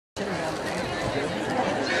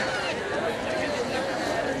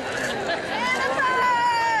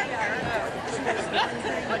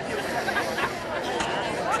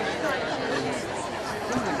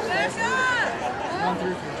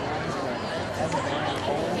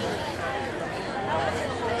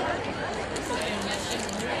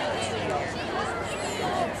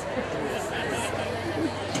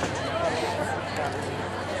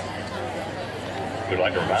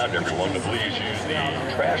like to remind everyone to please use the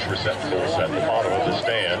trash receptacles at the bottom of the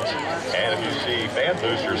stands. And if you see fan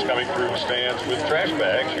boosters coming through stands with trash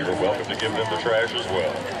bags, you're welcome to give them the trash as well.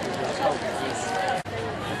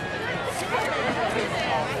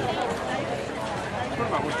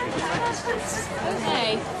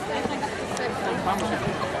 Okay.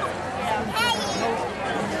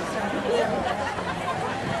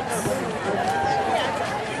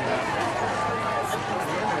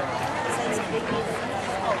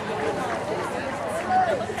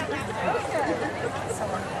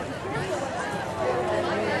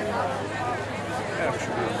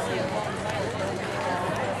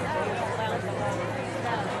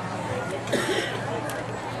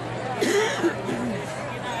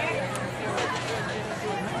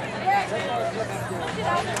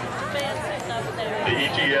 The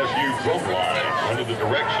ETSU drum line, under the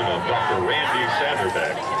direction of Dr. Randy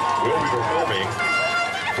Sanderbeck, will be performing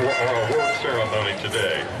for our award ceremony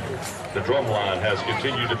today. The drum line has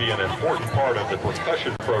continued to be an important part of the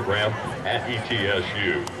percussion program at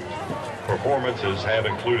ETSU. Performances have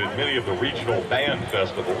included many of the regional band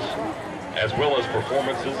festivals, as well as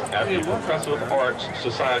performances at the Percussive Arts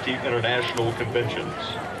Society International Conventions.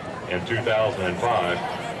 In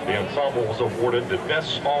 2005, the ensemble was awarded the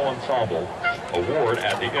Best Small Ensemble Award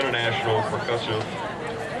at the International Percussive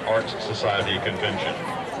Arts Society Convention.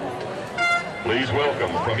 Please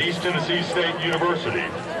welcome from East Tennessee State University,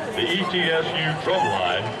 the ETSU drum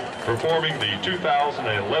line performing the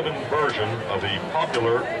 2011 version of the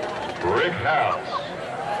popular Brick House.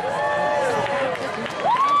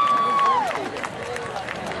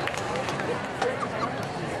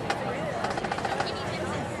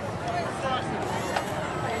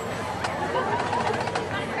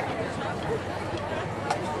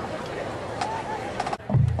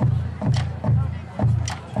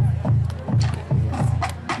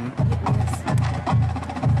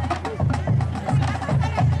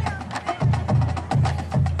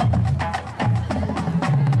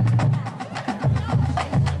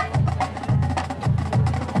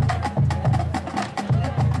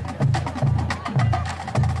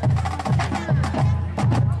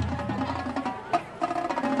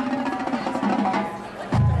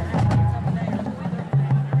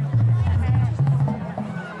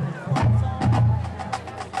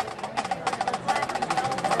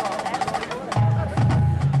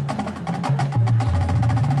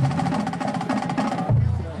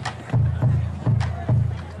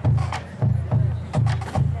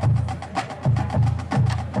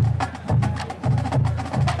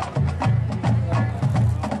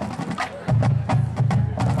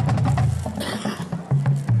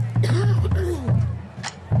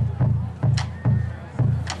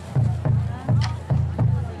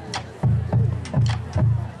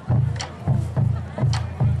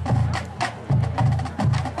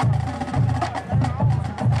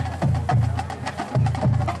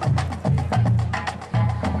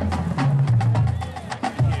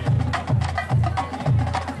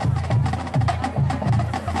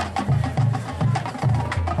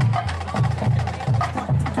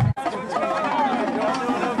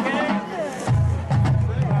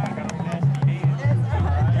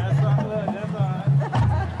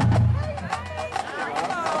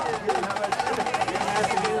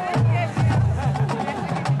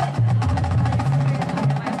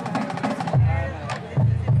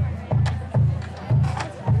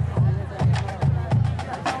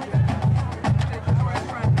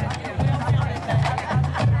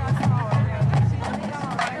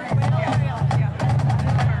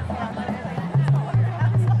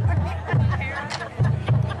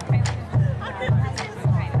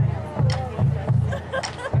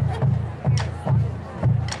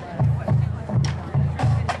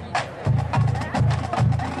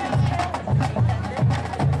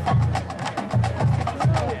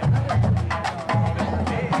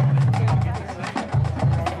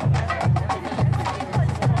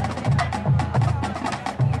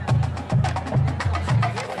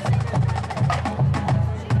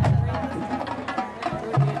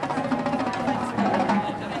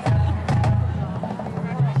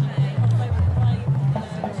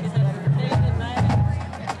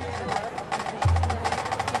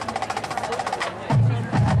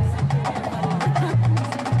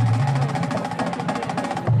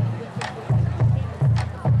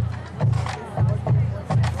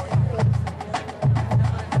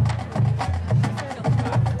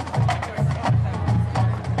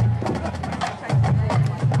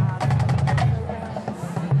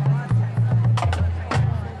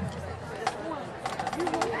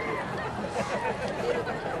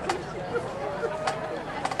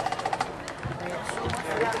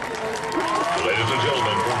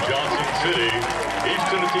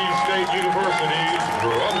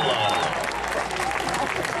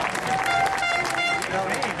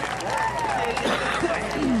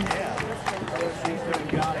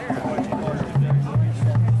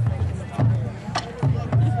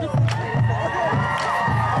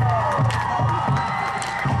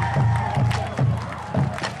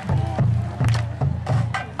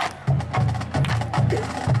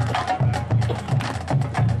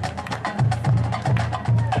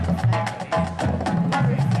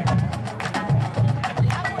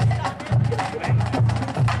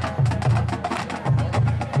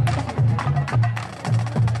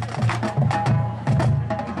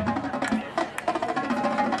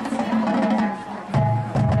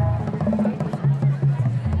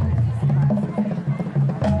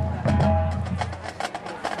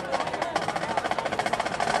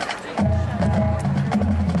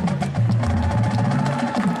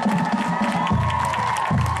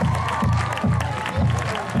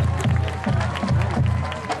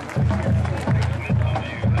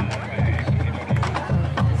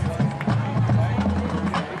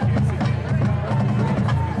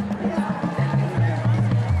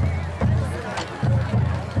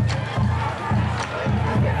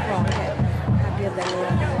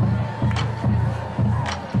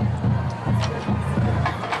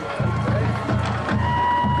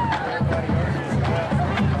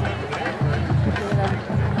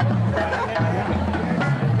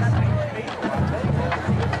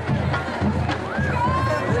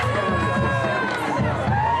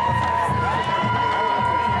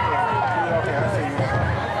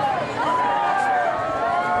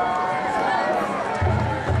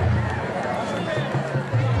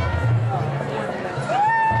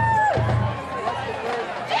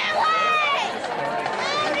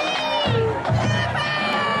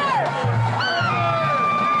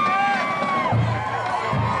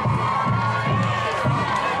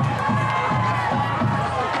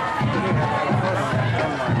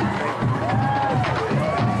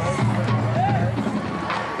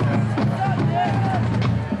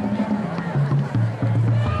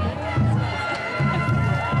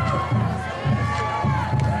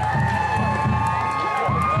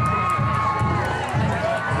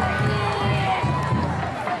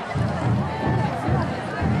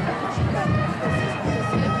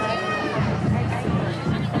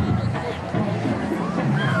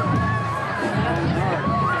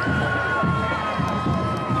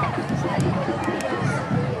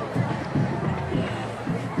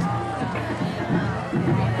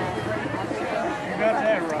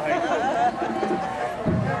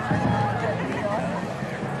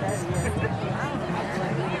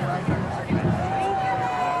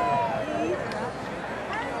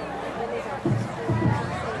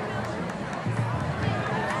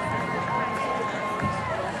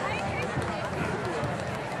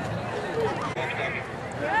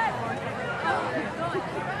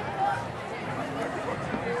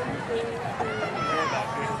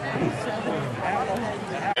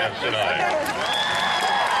 tonight.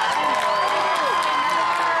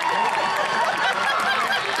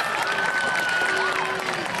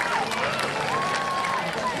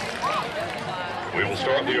 We will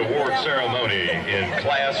start the award ceremony in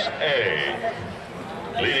Class A.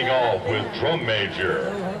 Leading off with drum major.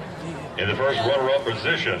 In the first runner-up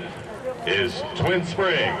position is Twin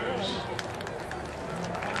Springs.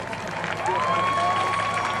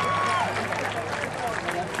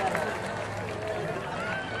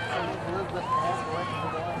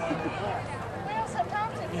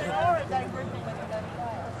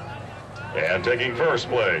 And taking first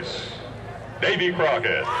place, Davy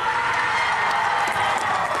Crockett.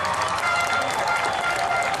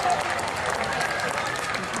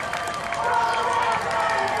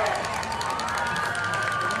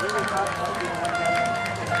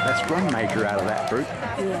 That's drum major out of that group.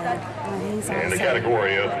 Yeah. In the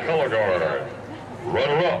category of color guard,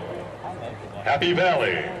 runner-up, Happy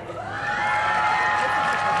Valley.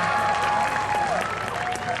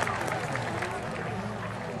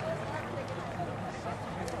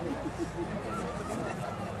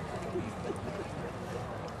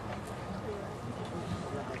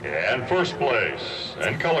 And first place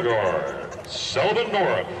and color guard, Sullivan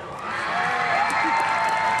North.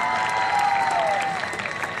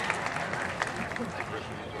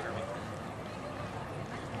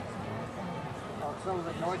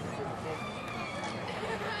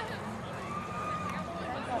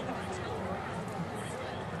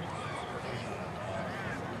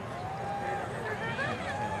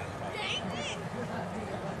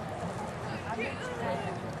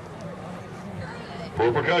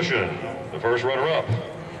 For percussion, the first runner-up,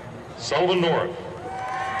 Sullivan North.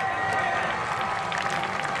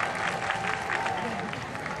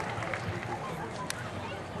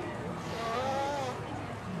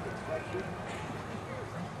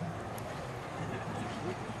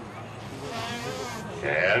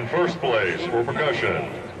 And first place for percussion,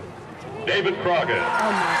 David Crockett.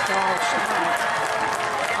 Oh my gosh.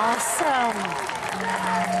 Awesome.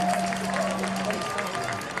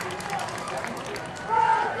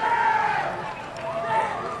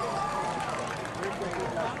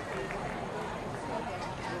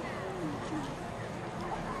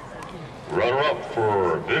 Runner-up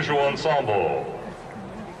for visual ensemble,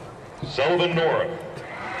 Sullivan North.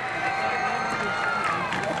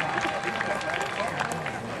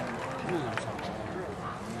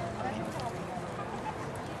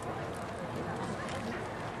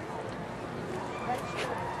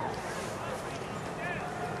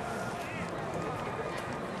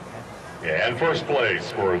 And first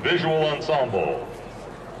place for visual ensemble,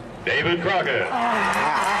 David Crockett.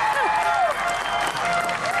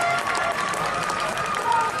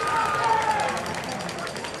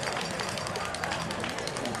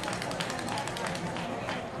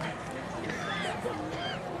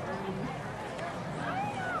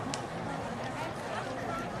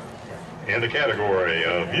 In the category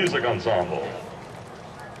of music ensemble,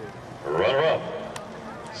 runner-up,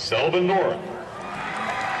 Sullivan North.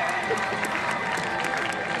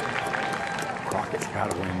 Crockett's got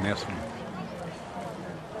to win this one.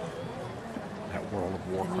 That World of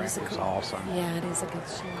Warcraft is awesome. Yeah, it is a good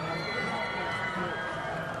show.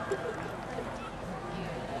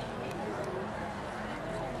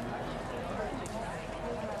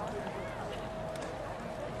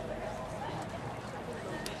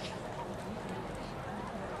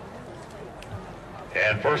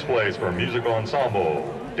 And first place for musical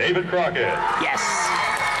ensemble, David Crockett. Yes!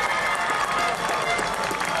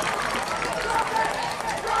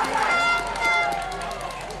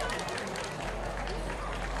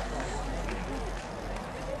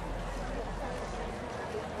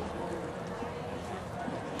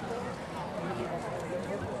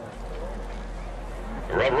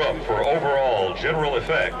 Runner-up for overall general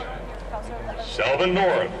effect, Sullivan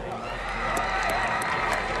North.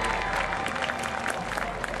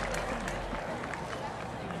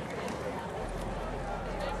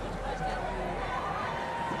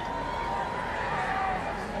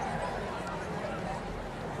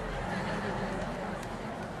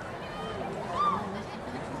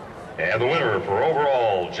 And the winner for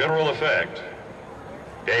overall general effect,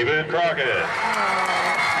 David Crockett.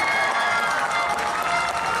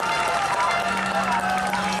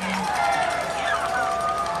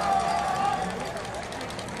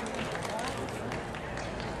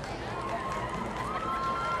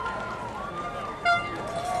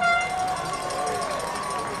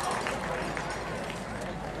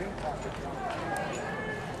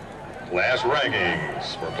 Class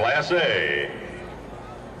rankings for Class A.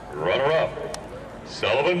 Runner-up,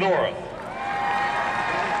 Sullivan North.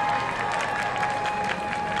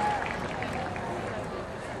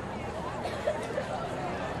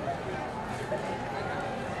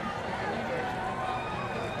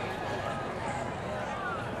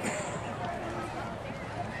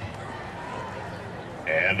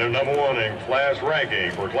 their number one in class ranking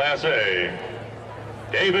for Class A,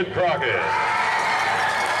 David Crockett.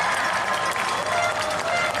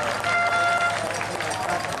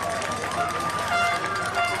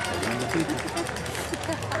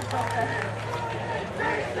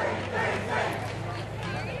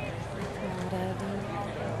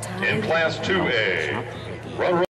 In Class 2A, runner